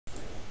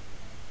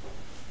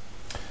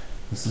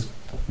This is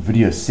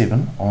video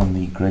 7 on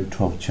the grade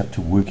 12 chapter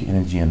Work,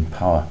 Energy and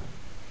Power,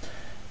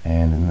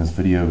 and in this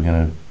video we're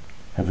going to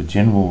have a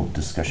general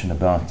discussion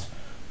about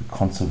the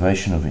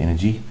conservation of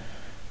energy,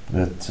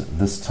 but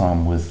this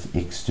time with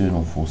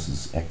external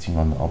forces acting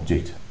on the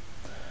object.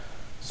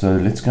 So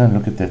let's go and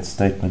look at that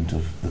statement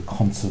of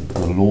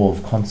the law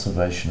of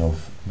conservation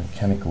of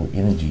mechanical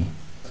energy,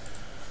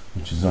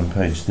 which is on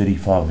page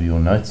 35 of your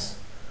notes.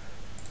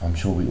 I'm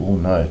sure we all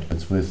know it, but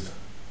it's worth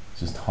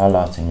just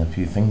highlighting a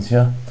few things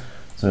here.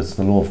 So it's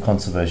the law of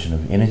conservation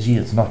of energy.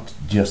 It's not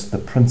just the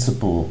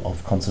principle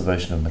of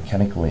conservation of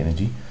mechanical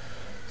energy.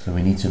 So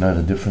we need to know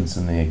the difference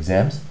in the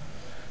exams.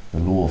 The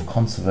law of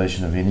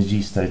conservation of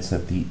energy states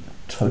that the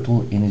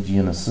total energy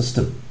in a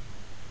system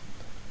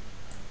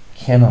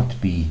cannot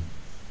be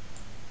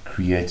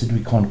created.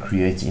 We can't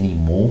create any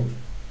more,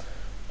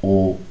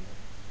 or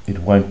it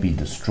won't be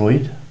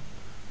destroyed,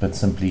 but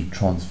simply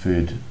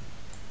transferred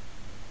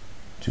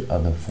to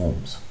other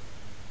forms.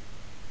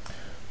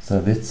 So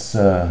let's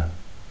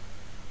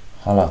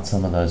highlight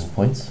some of those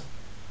points.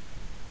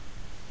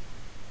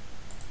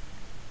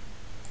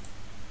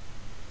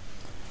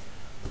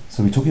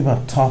 So we're talking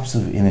about types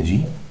of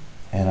energy,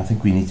 and I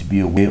think we need to be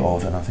aware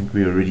of, and I think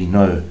we already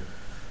know,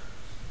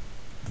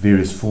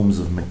 various forms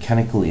of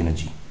mechanical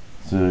energy.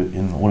 So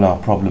in all our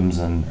problems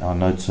and our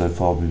notes so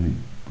far,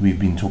 we've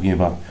been talking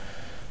about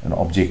an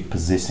object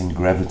possessing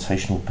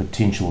gravitational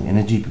potential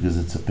energy because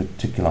it's a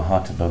particular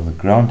height above the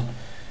ground,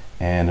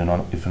 and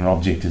if an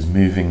object is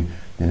moving,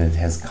 then it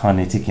has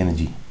kinetic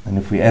energy. And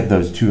if we add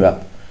those two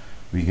up,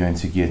 we're going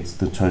to get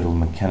the total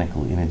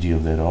mechanical energy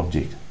of that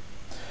object.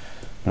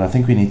 But I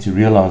think we need to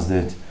realize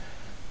that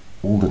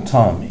all the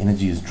time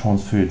energy is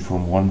transferred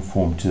from one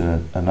form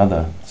to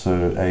another.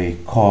 So a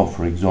car,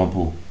 for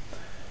example,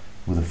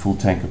 with a full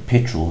tank of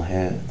petrol,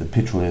 the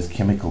petrol has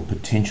chemical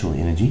potential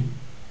energy,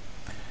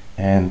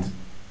 and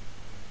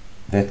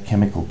that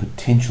chemical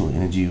potential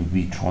energy will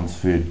be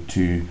transferred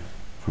to,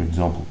 for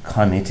example,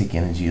 kinetic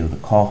energy of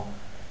the car.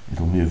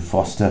 It'll move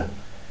faster.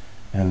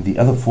 And the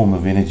other form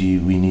of energy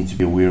we need to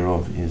be aware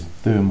of is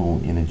thermal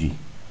energy,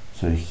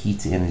 so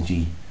heat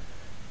energy.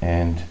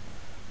 And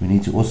we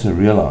need to also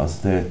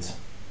realize that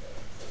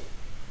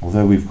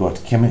although we've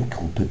got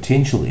chemical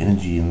potential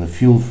energy in the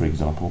fuel, for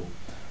example,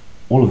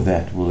 all of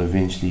that will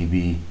eventually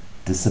be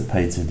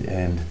dissipated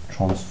and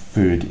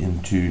transferred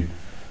into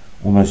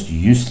almost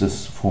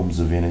useless forms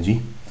of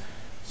energy.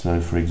 So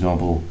for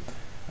example,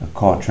 a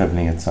car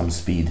traveling at some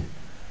speed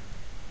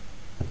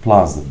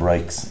applies the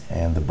brakes,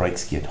 and the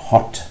brakes get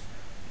hot,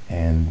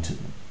 and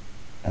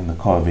the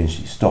car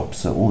eventually stops.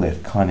 So all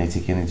that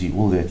kinetic energy,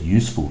 all that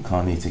useful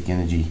kinetic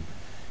energy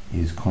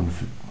is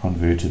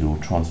converted or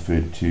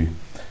transferred to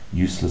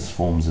useless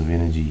forms of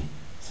energy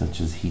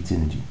such as heat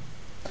energy.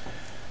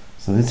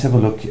 So let's have a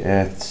look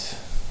at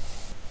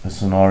a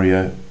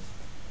scenario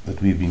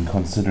that we've been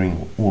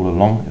considering all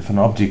along. If an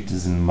object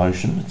is in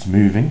motion, it's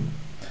moving,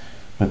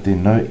 but there are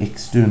no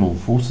external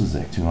forces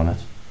acting on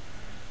it,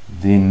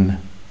 then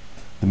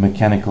the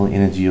mechanical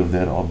energy of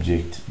that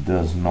object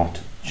does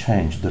not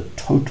change. The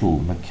total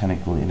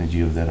mechanical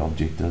energy of that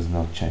object does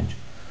not change.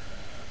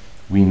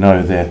 We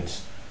know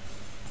that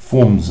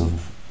forms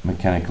of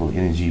mechanical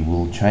energy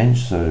will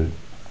change, so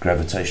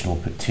gravitational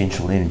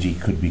potential energy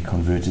could be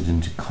converted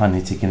into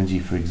kinetic energy,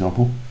 for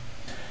example.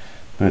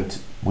 But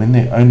when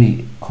there are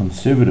only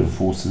conservative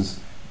forces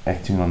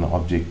acting on the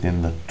object,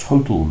 then the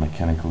total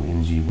mechanical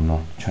energy will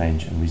not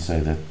change, and we say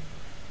that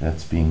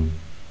that's being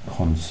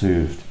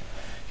conserved.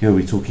 Here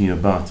we're talking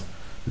about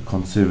the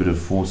conservative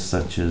force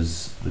such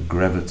as the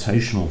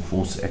gravitational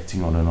force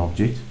acting on an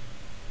object,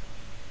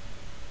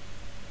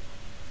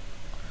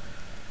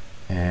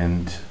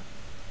 and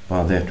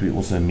by that we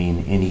also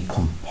mean any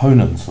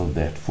components of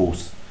that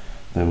force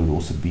that would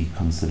also be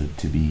considered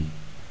to be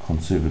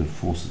conservative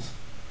forces.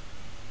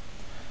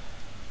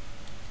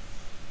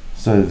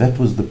 So that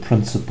was the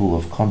principle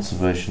of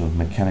conservation of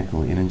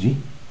mechanical energy,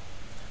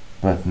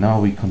 but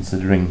now we're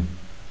considering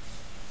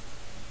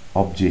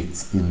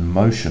objects in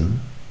motion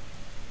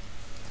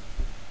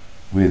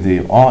where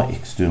there are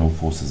external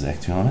forces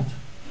acting on it,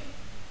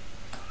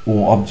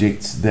 or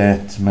objects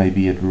that may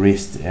be at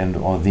rest and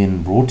are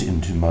then brought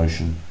into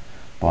motion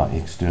by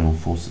external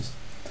forces.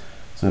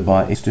 So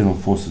by external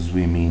forces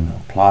we mean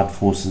applied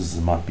forces.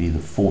 It might be the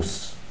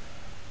force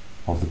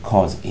of the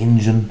car's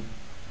engine.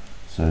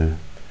 So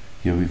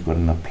here we've got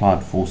an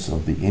applied force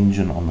of the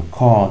engine on the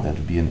car. That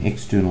would be an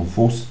external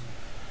force.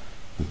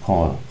 The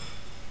car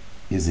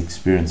is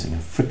experiencing a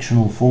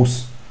frictional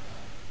force,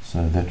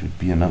 so that would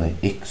be another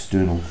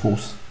external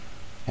force.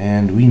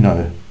 And we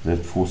know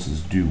that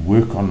forces do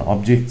work on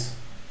objects,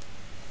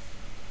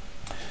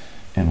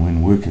 and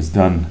when work is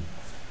done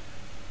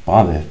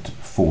by that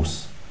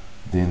force,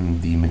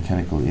 then the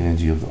mechanical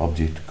energy of the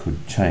object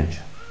could change.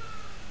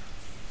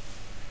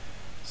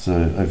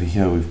 So over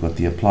here we've got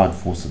the applied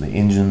force of the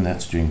engine.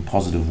 That's doing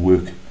positive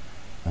work,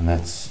 and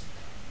that's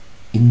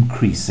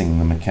increasing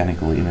the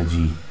mechanical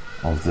energy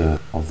of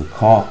the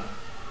car.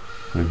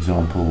 For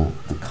example,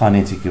 the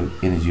kinetic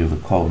energy of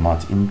the car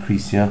might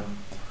increase here.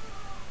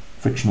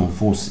 Frictional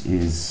force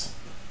is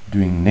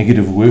doing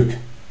negative work,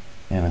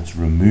 and it's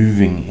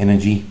removing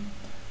energy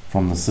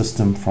from the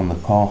system, from the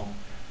car,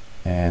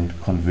 and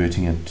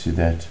converting it to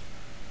that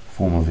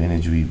form of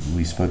energy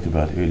we spoke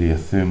about earlier,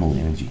 thermal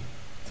energy.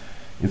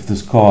 If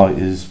this car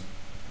is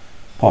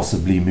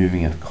possibly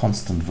moving at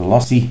constant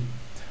velocity,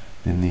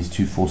 then these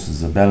two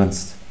forces are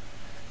balanced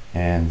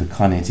and the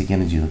kinetic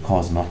energy of the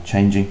car is not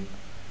changing.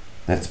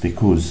 That's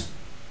because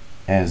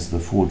as the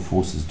forward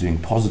force is doing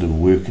positive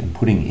work and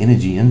putting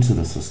energy into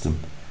the system,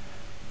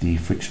 the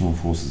frictional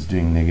force is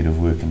doing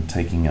negative work and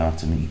taking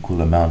out an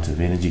equal amount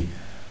of energy.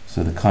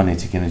 So the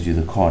kinetic energy of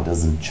the car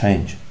doesn't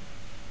change.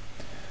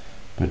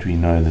 But we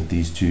know that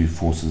these two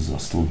forces are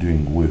still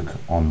doing work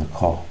on the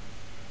car.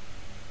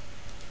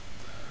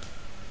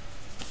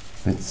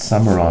 Let's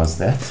summarize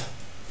that.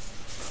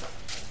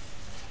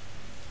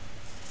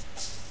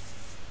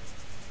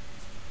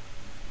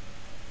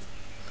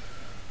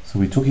 So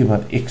we're talking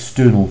about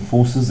external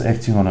forces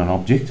acting on an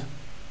object,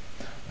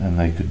 and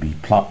they could be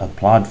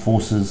applied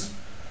forces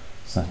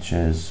such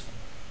as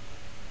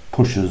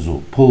pushes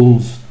or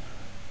pulls.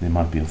 There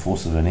might be a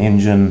force of an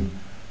engine.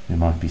 There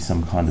might be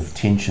some kind of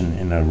tension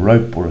in a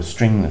rope or a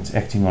string that's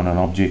acting on an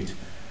object.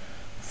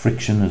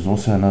 Friction is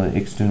also another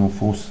external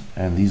force,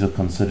 and these are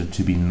considered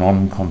to be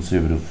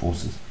non-conservative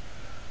forces.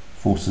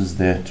 Forces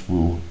that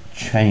will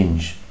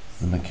change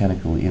the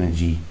mechanical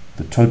energy,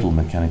 the total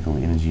mechanical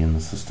energy in the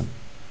system.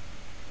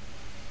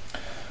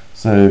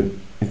 So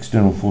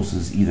external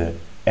forces either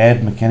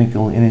add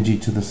mechanical energy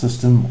to the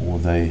system or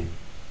they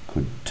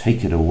could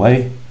take it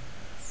away.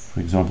 For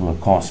example, a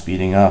car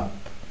speeding up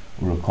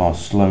or a car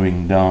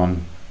slowing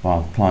down by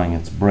applying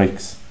its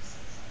brakes.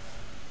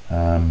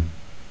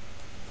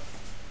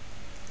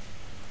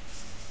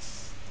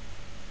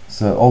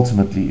 So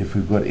ultimately, if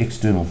we've got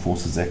external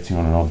forces acting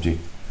on an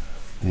object,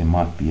 there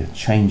might be a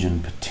change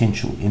in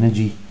potential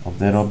energy of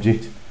that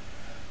object.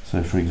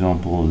 So for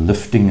example,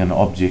 lifting an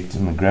object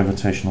in the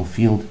gravitational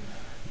field,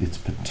 its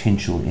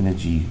potential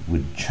energy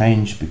would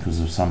change because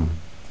of some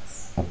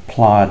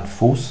applied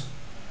force,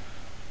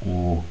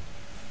 or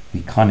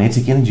the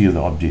kinetic energy of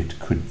the object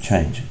could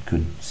change. It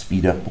could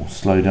speed up or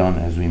slow down,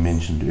 as we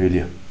mentioned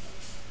earlier.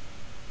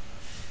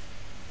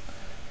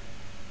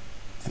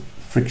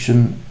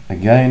 Friction,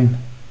 again,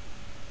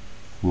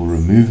 will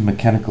remove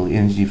mechanical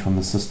energy from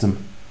the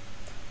system,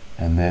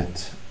 and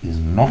that is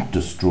not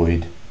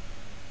destroyed.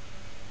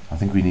 I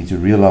think we need to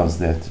realize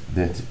that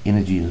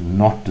energy is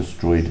not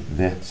destroyed.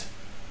 That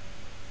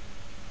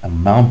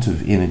amount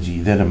of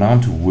energy, that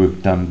amount of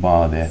work done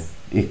by that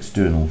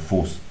external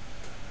force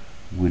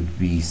would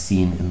be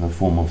seen in the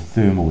form of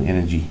thermal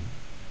energy.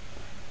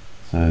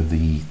 So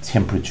the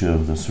temperature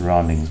of the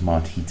surroundings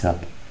might heat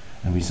up,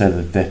 and we say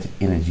that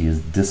energy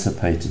is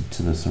dissipated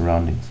to the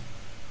surroundings.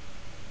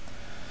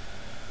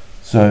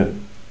 So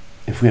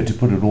if we had to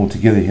put it all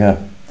together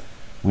here,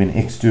 when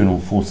external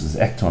forces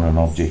act on an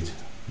object,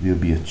 there'll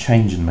be a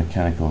change in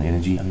mechanical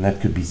energy, and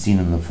that could be seen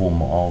in the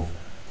form of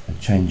a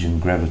change in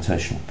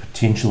gravitational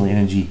potential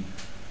energy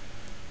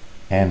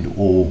and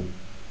or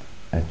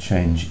a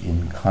change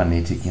in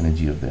kinetic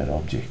energy of that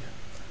object.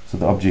 So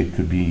the object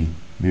could be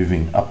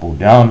moving up or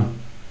down,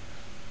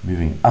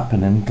 moving up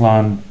an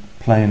inclined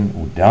plane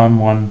or down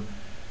one,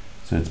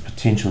 so its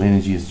potential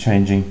energy is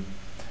changing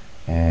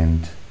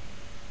and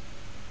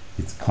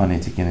its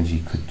kinetic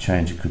energy could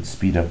change. It could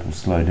speed up or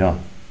slow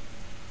down.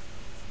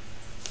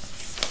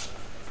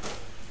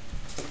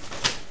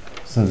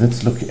 So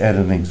let's look at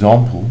an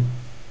example.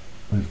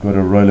 We've got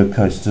a roller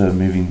coaster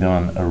moving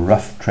down a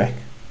rough track.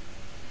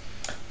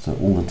 So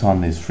all the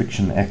time there's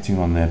friction acting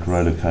on that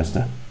roller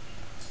coaster.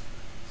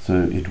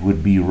 So it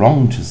would be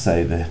wrong to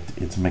say that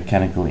its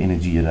mechanical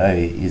energy at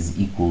A is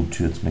equal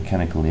to its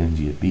mechanical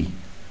energy at B,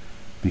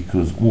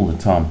 because all the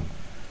time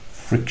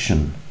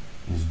friction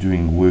is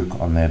doing work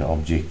on that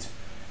object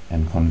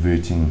and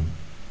converting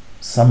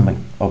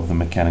some of the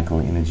mechanical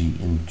energy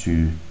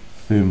into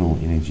thermal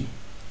energy.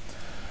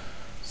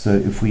 So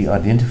if we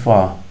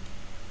identify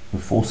the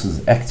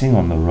forces acting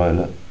on the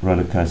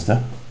roller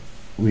coaster,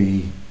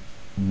 we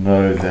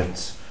know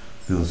that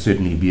there will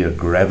certainly be a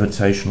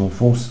gravitational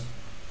force.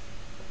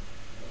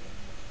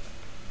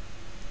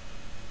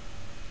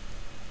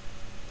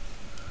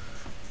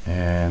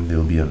 And there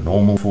will be a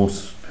normal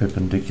force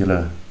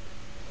perpendicular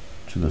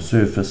to the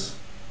surface.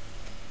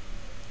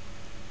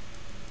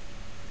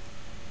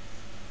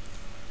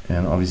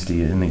 And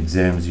obviously in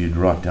exams you'd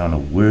write down a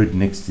word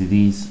next to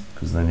these,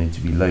 because they need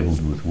to be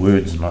labeled with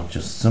words, not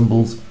just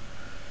symbols.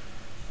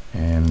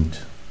 And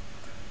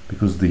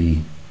because the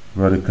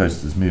roller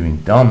coaster is moving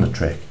down the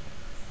track,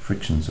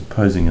 friction is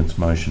opposing its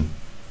motion.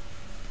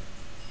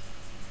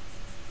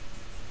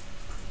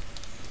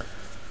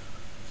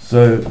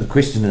 So the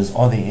question is,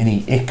 are there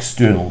any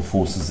external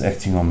forces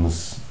acting on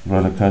this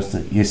roller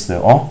coaster? Yes,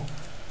 there are.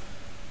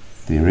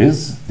 There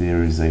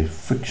is a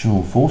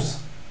frictional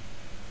force,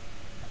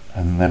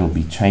 and that'll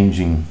be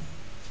changing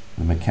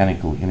the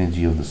mechanical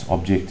energy of this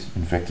object.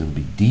 In fact, it'll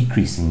be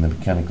decreasing the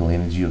mechanical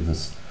energy of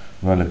this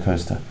roller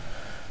coaster.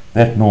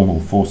 That normal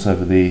force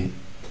over there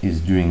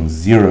is doing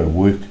zero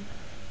work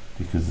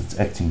because it's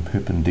acting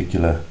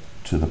perpendicular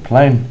to the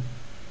plane,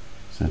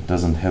 so it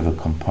doesn't have a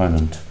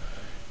component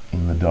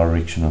in the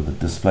direction of the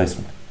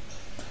displacement.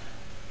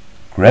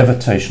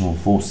 Gravitational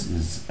force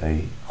is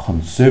a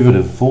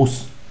conservative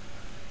force,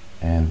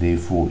 and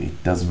therefore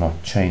it does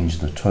not change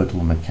the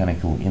total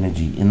mechanical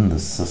energy in the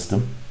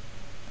system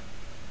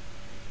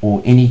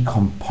or any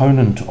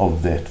component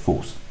of that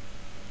force.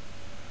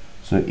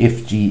 So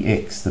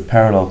Fgx, the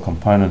parallel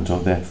component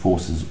of that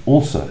force, is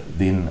also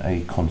then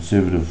a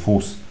conservative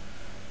force,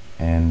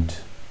 and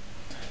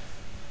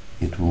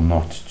it will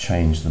not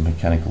change the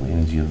mechanical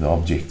energy of the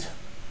object.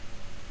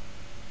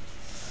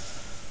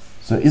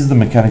 So is the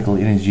mechanical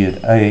energy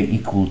at A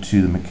equal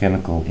to the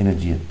mechanical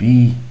energy at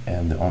B?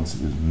 And the answer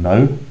is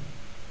no.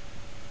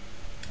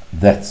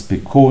 That's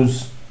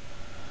because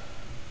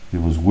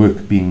there was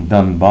work being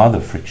done by the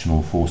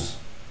frictional force,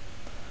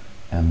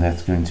 and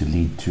that's going to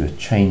lead to a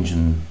change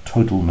in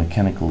total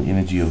mechanical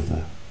energy of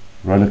the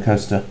roller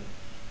coaster.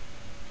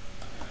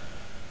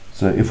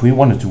 So if we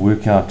wanted to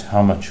work out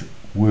how much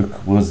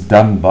work was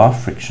done by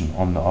friction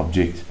on the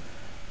object,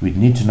 we'd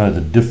need to know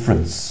the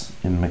difference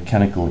in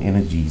mechanical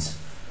energies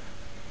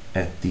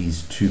at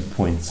these 2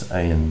 points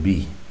A and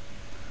B.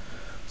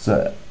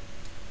 So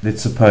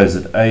let's suppose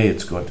at A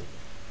it's got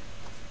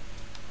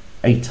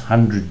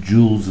 800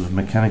 joules of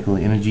mechanical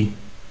energy.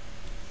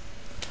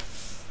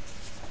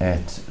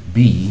 At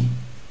B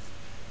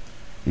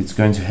it's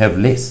going to have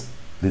less.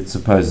 Let's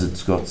suppose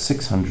it's got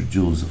 600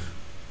 joules of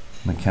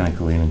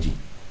mechanical energy.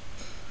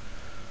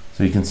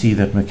 So you can see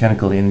that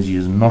mechanical energy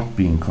is not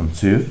being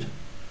conserved.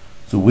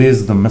 So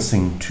where's the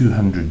missing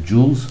 200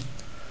 joules?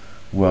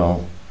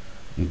 Well,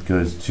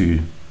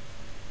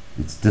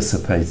 it's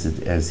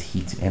dissipated as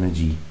heat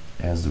energy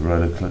as the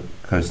roller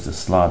coaster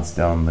slides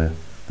down the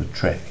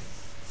track.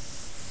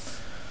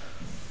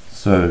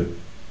 So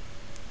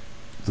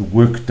the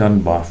work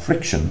done by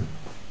friction,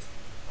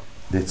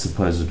 let's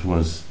suppose it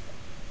was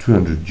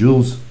 200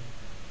 joules,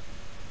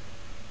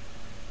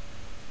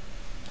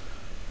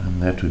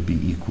 and that would be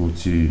equal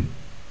to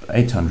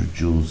 800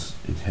 joules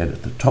it had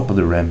at the top of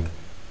the ramp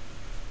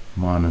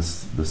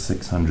minus the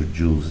 600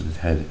 joules it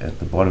had at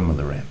the bottom of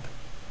the ramp.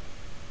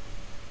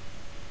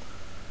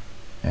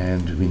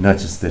 And we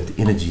notice that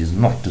energy is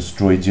not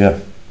destroyed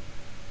here.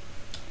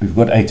 We've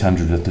got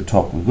 800 at the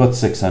top, we've got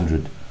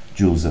 600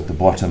 joules at the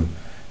bottom,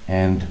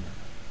 and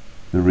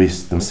the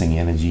rest, the missing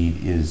energy,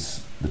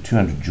 is the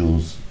 200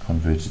 joules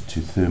converted to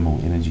thermal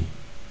energy.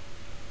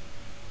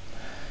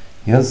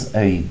 Here's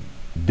a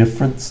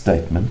different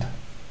statement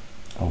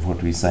of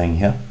what we're saying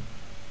here.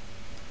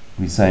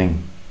 We're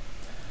saying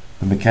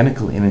the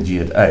mechanical energy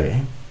at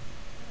A,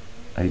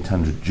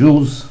 800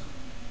 joules,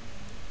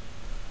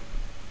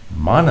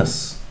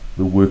 minus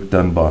the work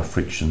done by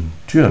friction,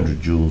 200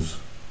 joules,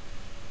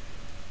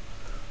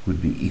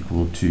 would be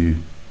equal to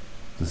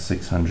the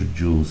 600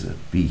 joules at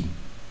B.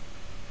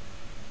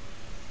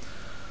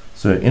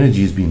 So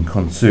energy is being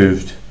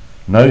conserved,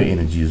 no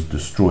energy is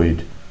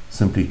destroyed,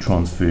 simply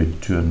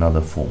transferred to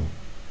another form.